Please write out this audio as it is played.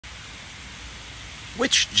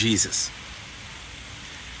Which Jesus?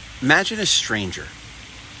 Imagine a stranger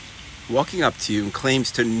walking up to you and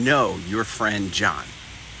claims to know your friend John,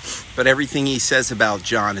 but everything he says about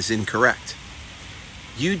John is incorrect.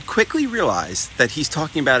 You'd quickly realize that he's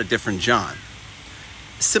talking about a different John.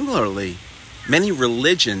 Similarly, many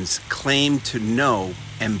religions claim to know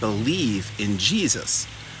and believe in Jesus,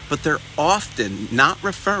 but they're often not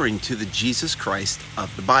referring to the Jesus Christ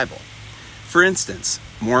of the Bible. For instance,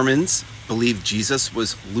 Mormons believe Jesus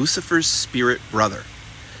was Lucifer's spirit brother.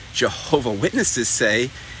 Jehovah's Witnesses say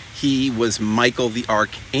he was Michael the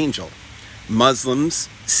Archangel. Muslims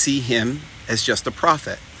see him as just a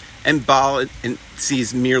prophet, and Baal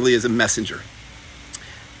sees merely as a messenger.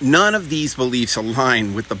 None of these beliefs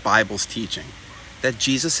align with the Bible's teaching that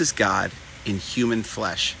Jesus is God in human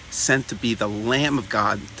flesh, sent to be the Lamb of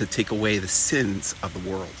God to take away the sins of the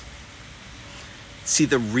world. See,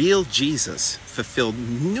 the real Jesus fulfilled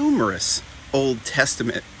numerous Old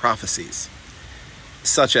Testament prophecies,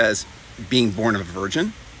 such as being born of a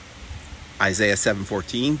virgin, Isaiah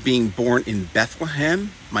 7:14, being born in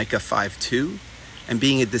Bethlehem, Micah 5:2, and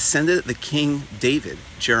being a descendant of the King David,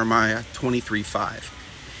 Jeremiah 23:5.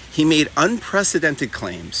 He made unprecedented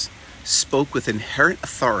claims, spoke with inherent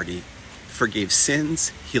authority, forgave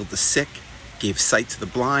sins, healed the sick, gave sight to the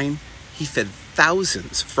blind. He fed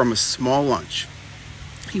thousands from a small lunch.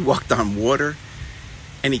 He walked on water,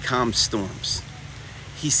 and he calmed storms.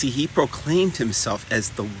 He proclaimed himself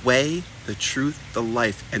as the way, the truth, the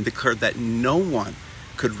life, and declared that no one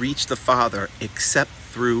could reach the Father except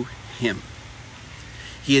through him.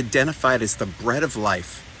 He identified as the bread of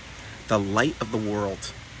life, the light of the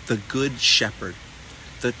world, the good shepherd,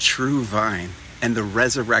 the true vine, and the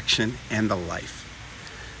resurrection and the life,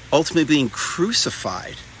 ultimately being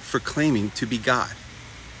crucified for claiming to be God.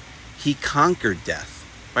 He conquered death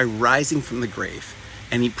by rising from the grave,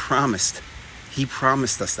 and he promised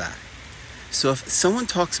us that. So if someone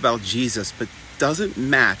talks about Jesus but doesn't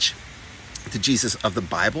match the Jesus of the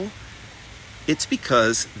Bible, it's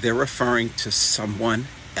because they're referring to someone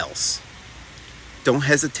else. Don't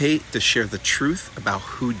hesitate to share the truth about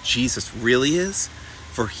who Jesus really is,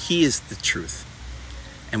 for he is the truth.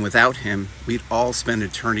 And without him, we'd all spend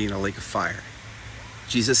eternity in a lake of fire.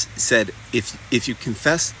 Jesus said, if you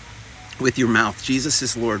confess with your mouth Jesus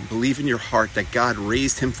is Lord, believe in your heart that God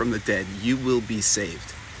raised him from the dead, you will be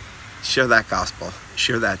saved. Share that gospel.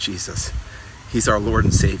 Share that Jesus. He's our Lord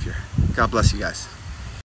and Savior. God bless you guys.